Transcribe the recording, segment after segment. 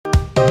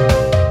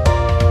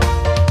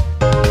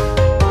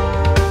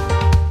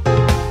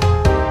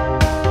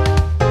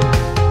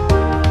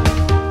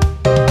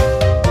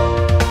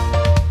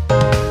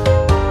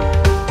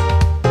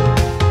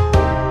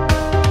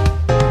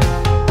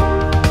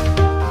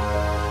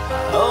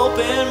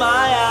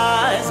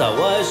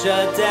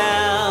shut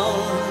down.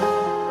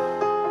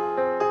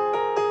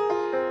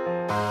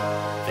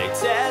 They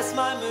test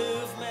my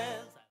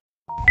movements.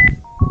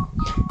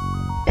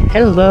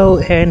 Hello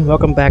and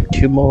welcome back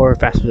to more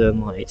Faster Than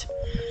Light.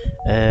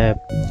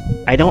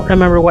 I don't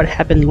remember what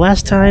happened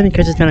last time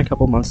because it's been a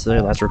couple months since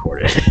I last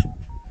recorded.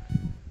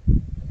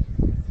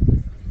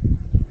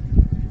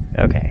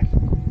 Okay.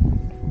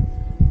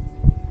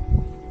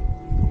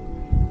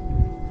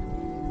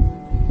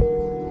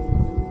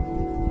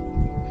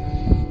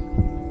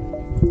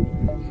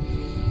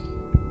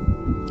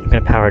 I'm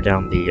gonna power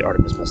down the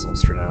Artemis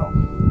missiles for now.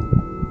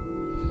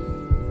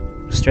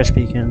 Stress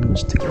beacon,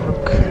 let's take a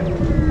look.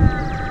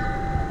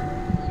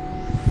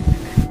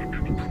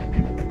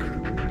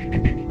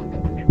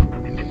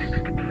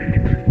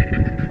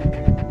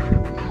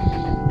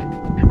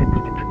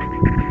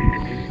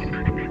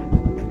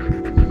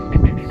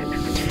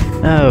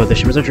 Oh, the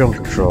ship is a drone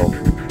control.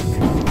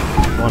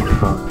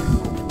 Wonderful.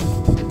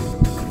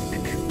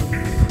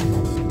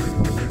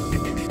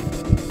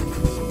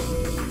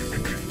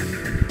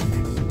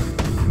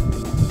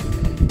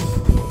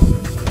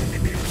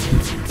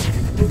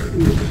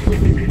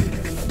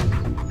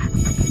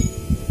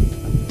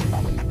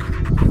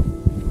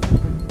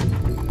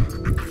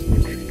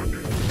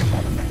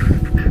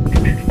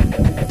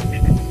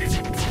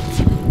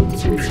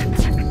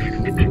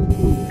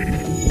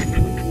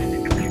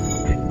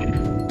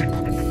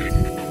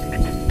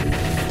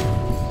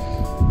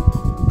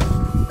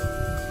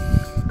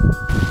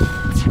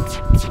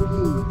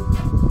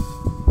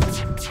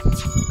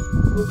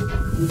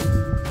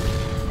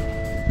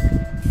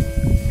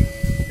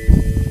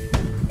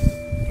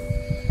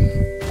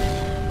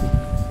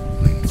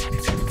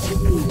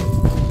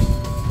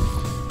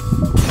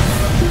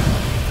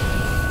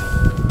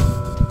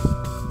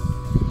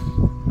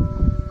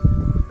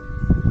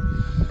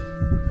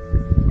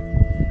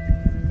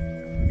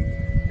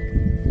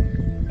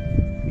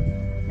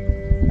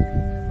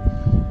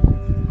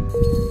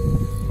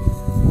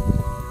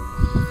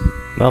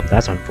 Well,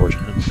 that's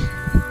unfortunate.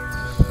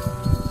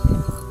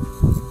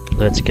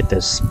 Let's get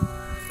this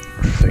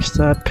fixed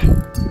up. Okay,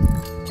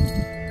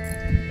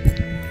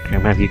 I'm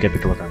gonna have you get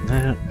a look on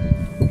that.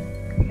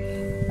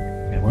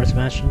 Okay, where's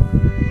Sebastian?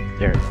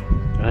 There.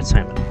 Oh, that's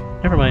Simon.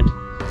 Never mind.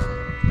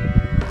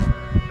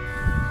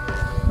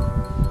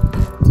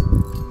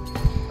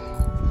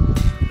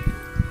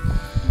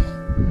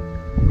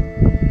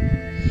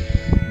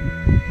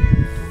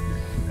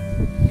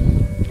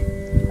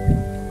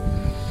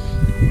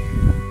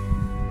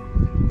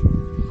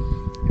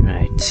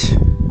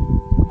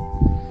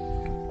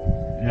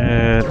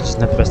 This is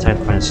not the best time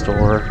to find a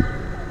store.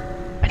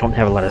 I don't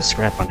have a lot of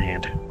scrap on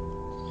hand.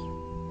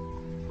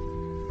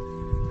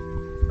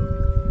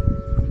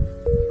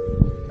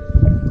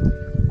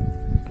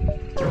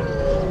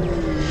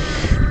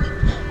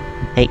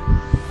 Hey,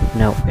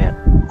 no, yeah,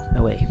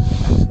 away.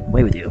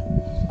 Away with you.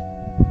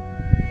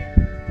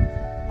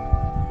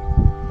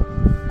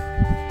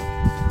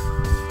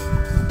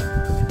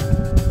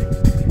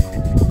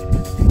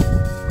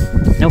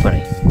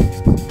 Nobody.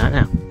 Not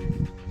now.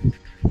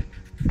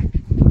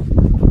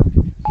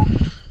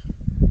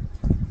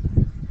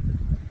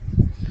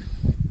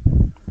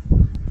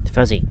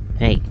 Fuzzy,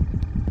 hey.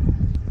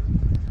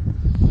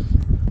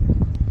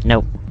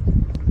 Nope.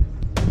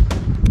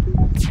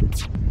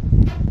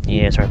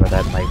 Yeah, sorry about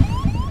that.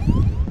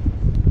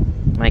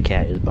 My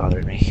cat is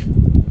bothering me.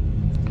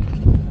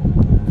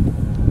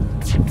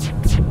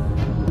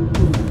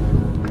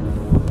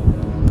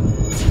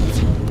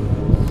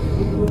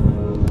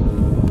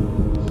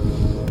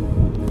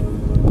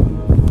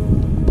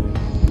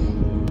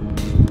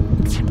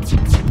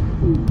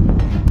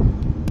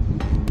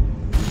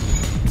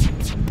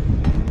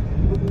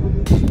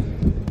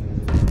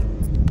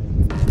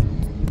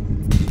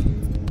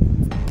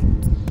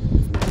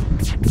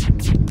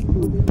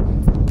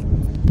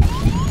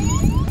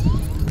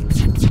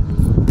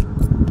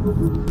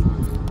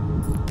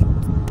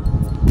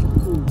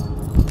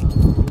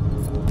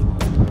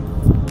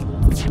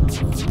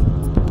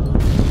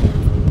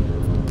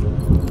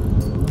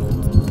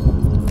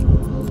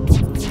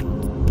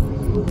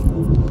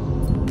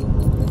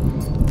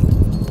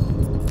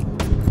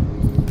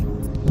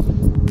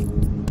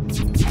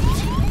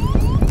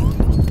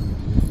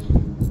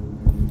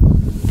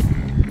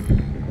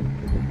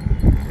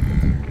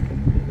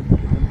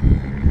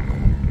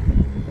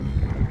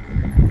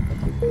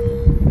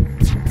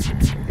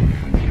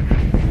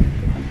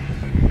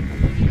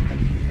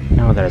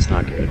 No, that's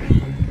not good.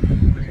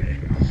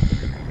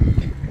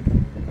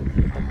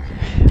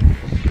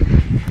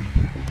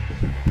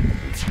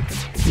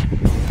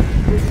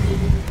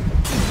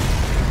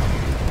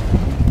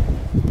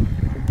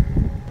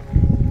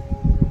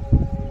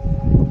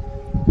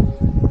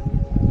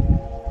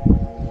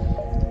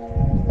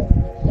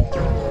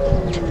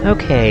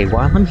 Okay,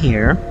 while I'm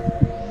here,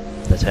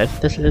 let's head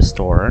to this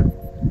store.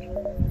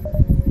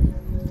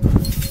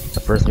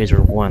 The first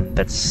laser one,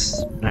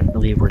 that's not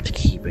really worth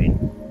keeping.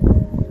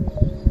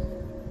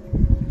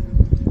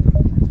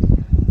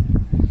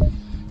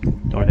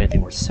 Don't have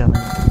anything worth selling.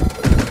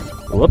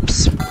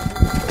 Whoops.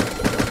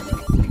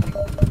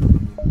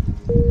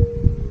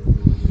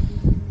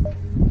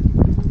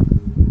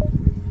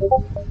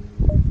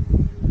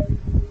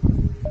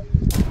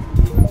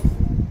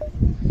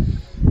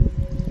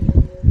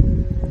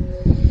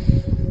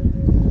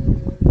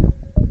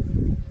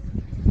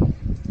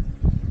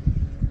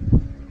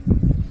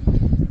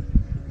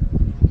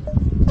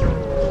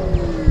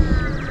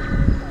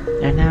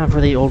 for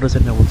the oldest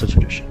and noblest of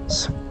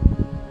traditions.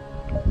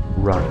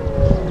 Run.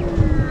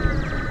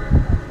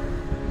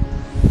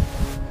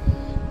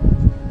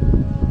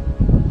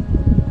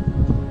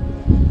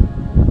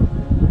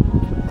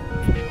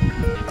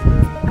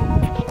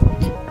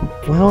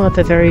 Well, at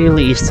the very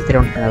least, they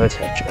don't have a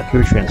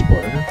crew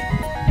transporter.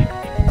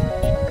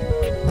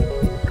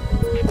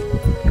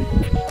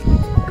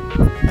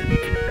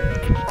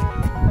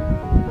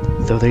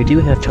 Though they do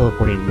have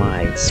teleporting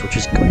mines, which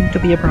is going to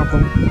be a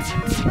problem.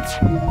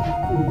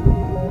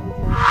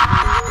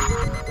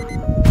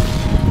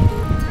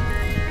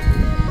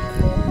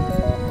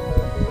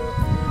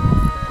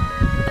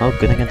 Oh,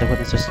 good thing I got the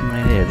weapon system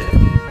I did.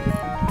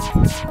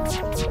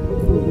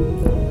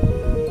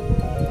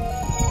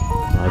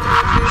 I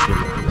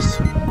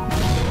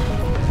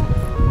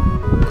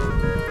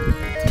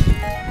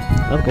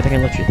oh, good thing I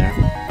left you there.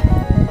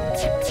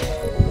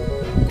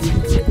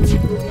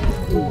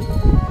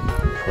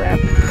 Crap.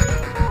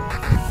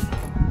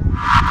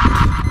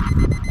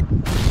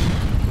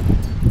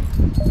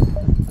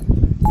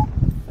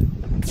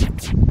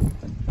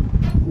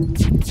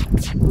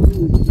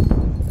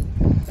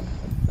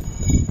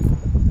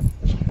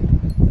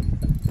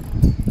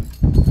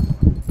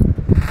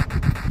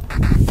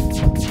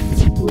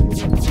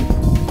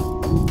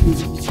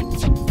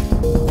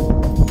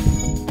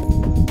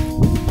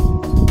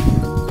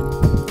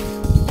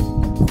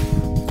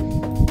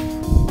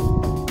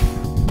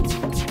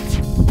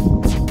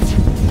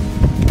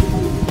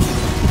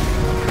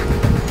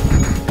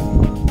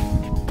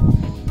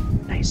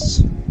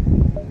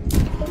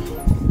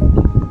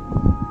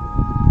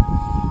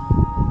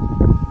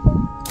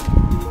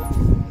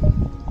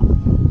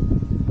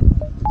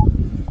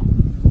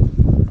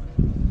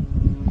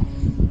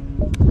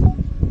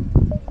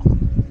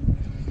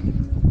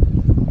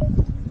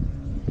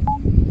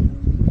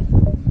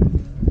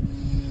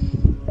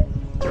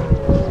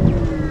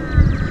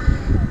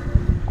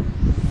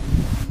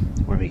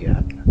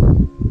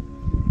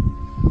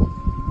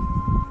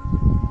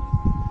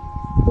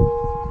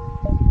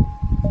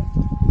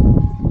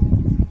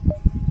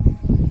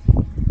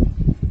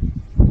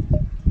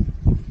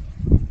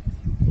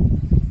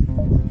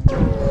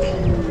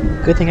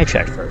 Good thing I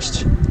checked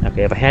first.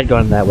 Okay, if I had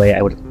gone that way,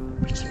 I would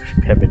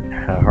have been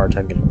a hard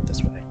time getting it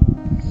this way.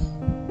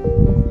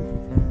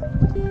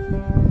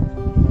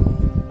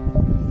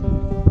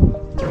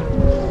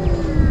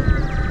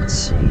 Let's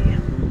see.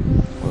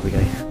 What do we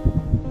got here?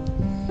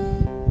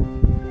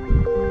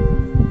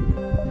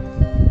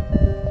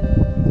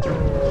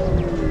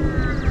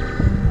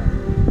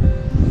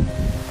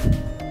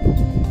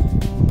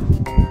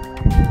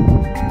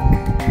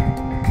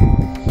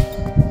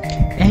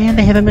 And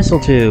they have a missile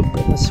tube.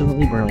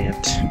 Absolutely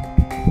brilliant.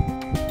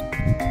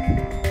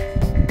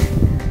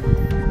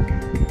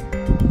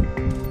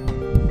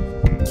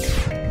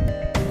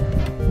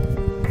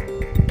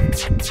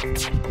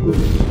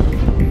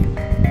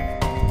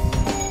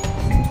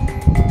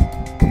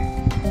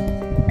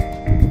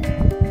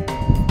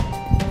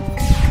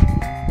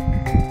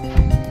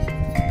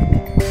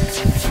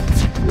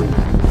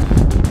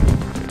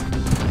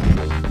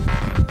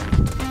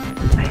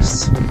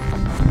 Nice.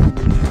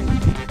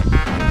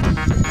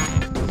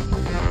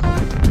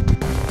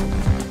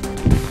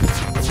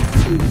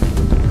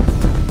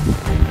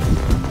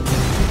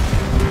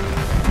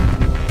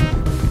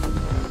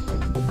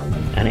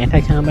 An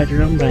anti-combat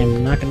drone that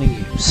I'm not going to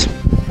use.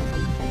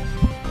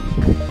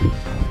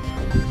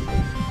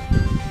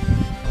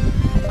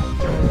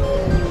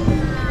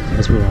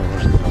 As we all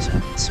watch what else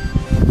happens.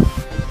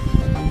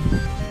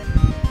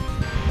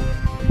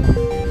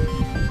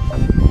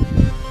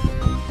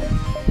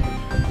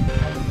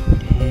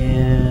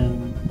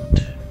 And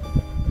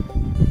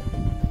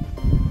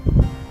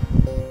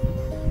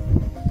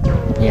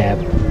yeah,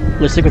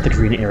 let's stick with the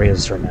green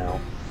areas for now.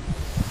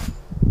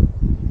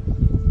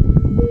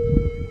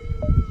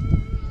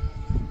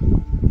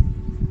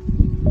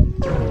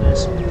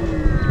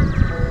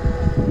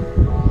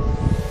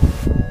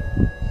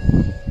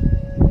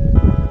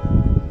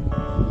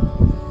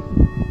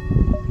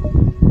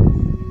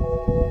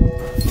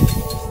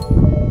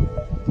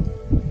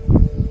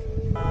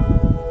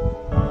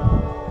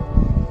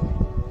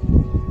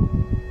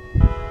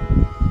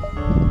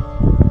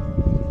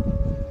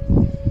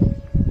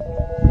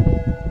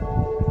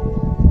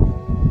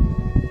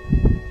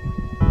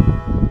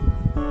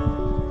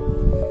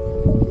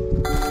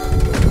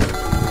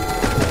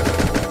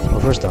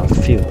 First off,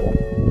 fuel.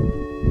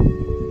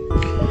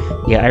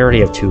 Yeah, I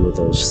already have 2 of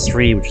those.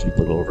 3 would just be a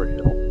little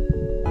overkill.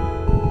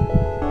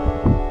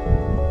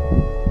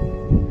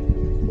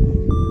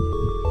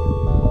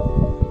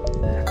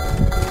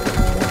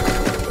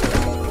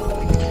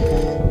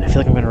 I feel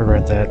like I'm gonna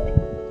regret that.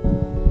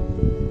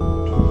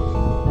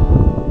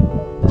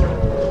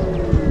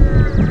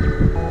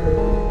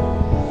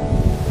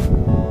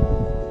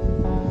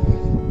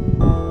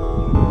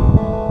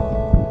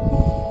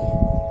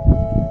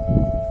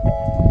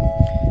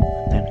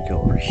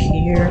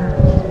 Here.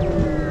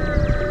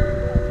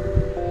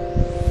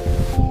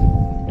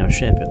 No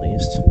ship, at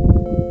least.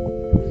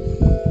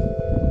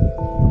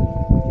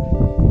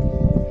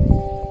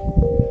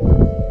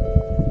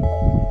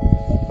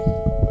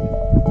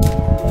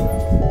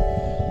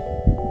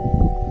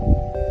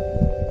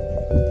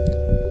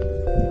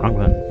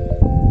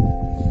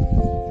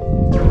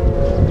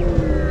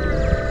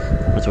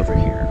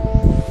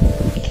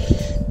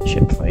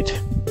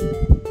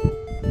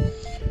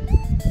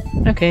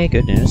 Okay,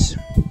 good news.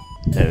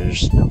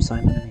 There's no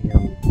sign of any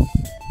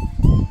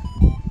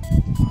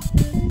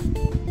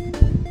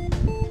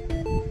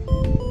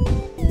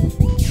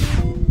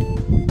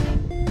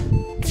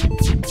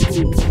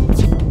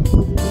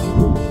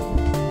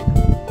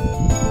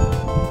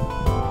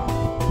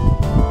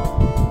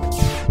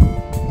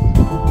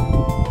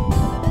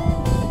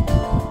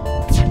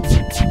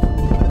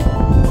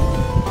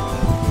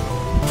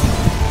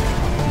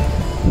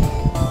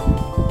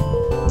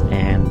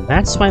And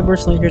that's why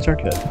burst lasers are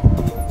good.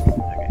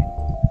 Okay.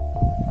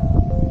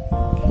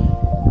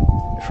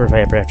 For if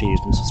I ever have to use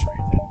missiles for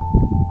anything.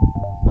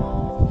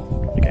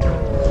 Okay.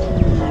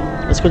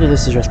 Let's go to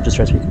this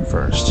distress beacon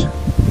first.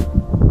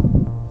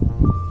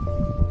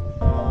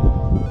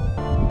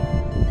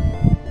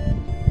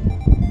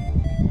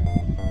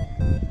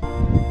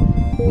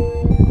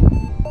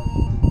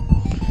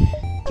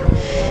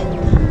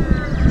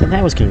 And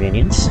that was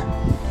convenient.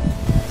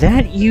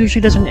 That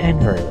usually doesn't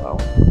end very well.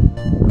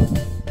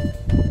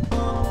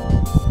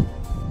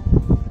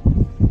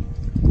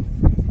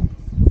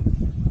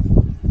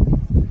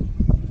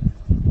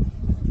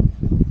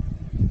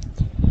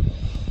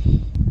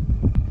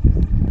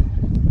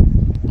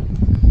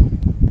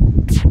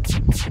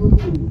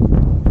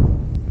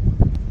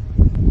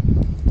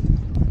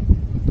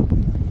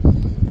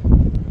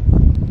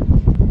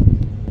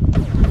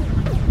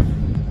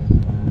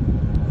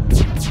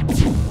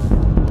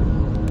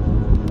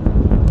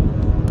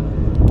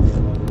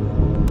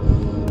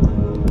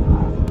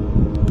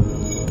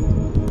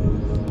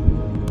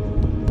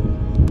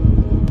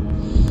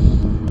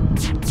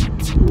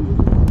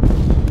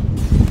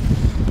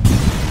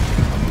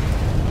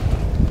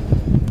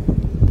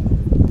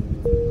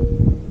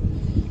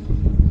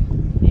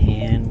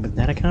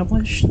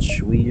 Accomplished,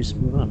 should we just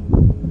move on?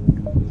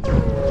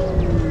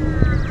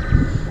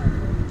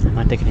 I'm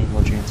not taking any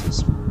more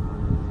chances.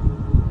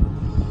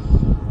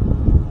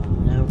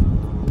 No.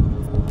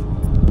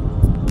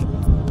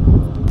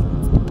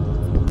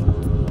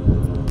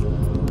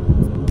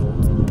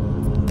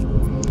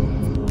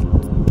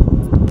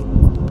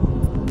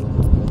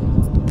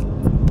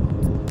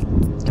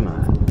 Come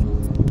on.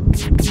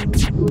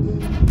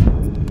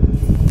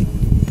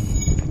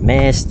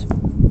 Missed.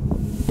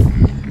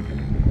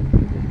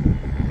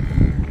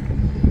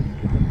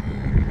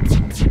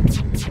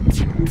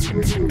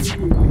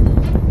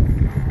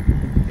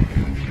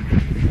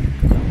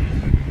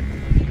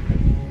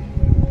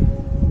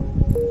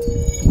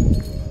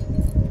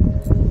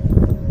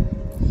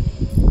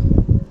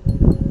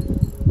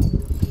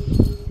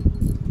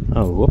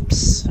 Oh,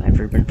 whoops. I've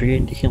been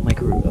forgetting to heal my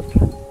crew up.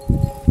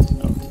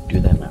 I'll do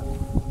that now.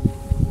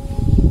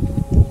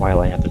 While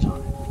I have the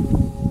time.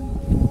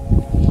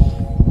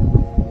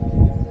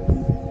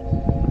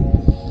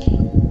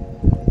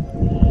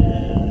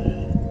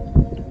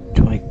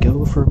 Do I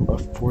go for a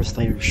fourth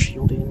layer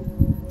shielding?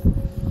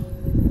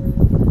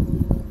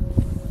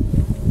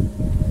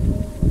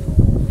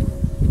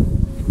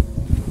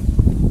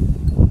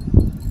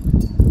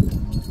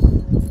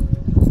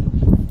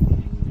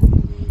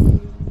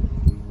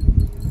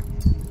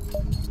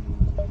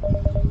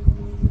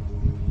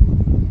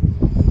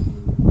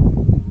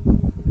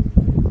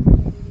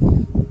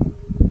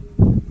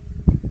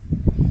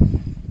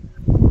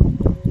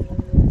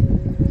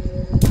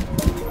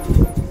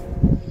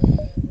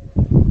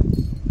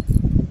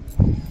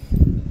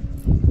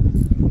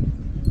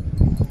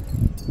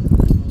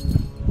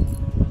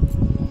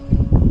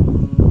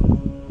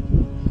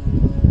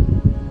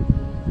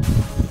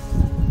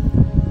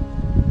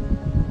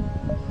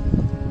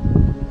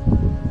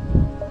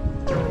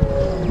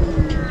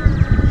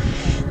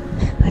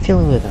 I feel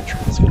a little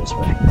natural. Let's go this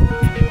way.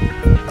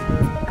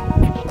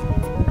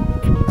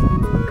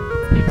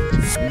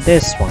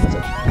 This one is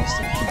a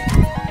destination.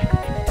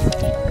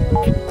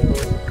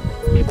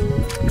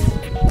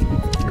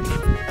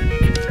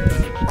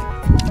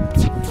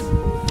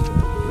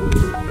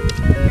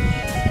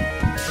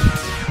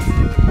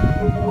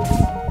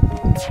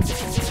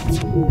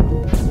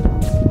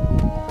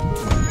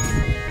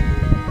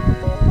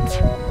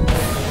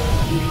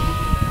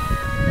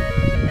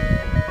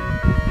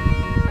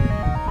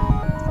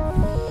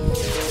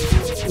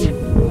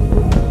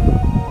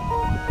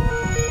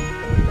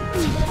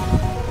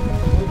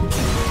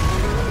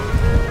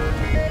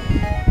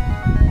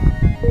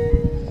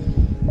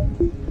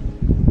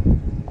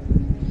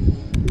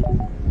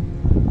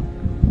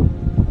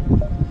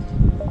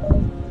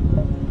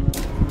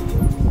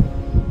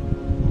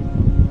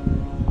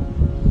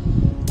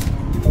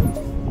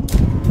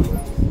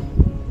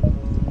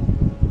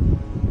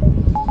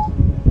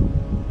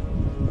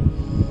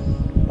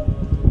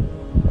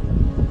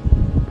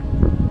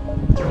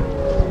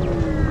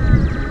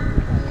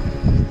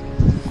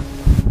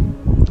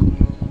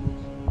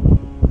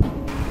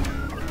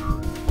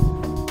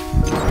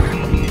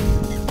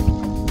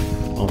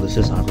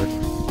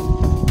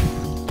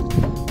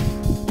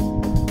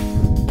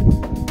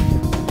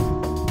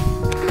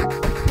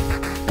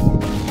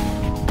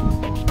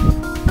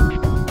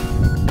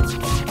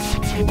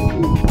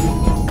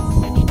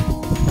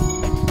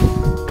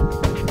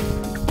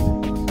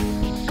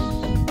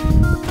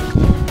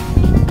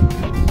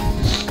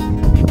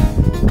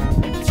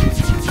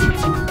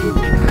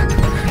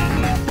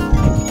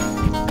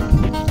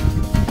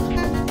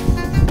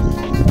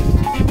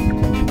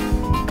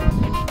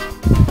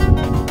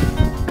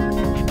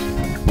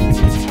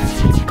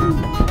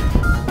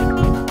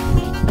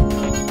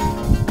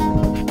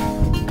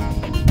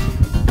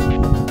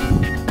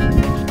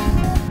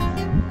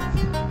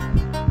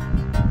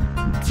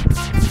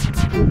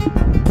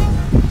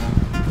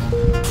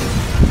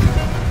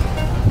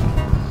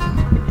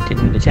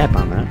 to tap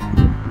on that.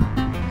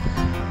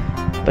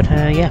 But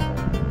yeah,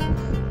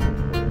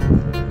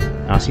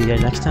 I'll see you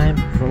guys next time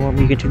for when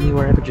we continue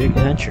our epic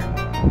adventure.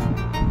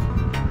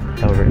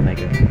 However it may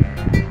go.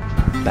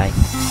 Bye.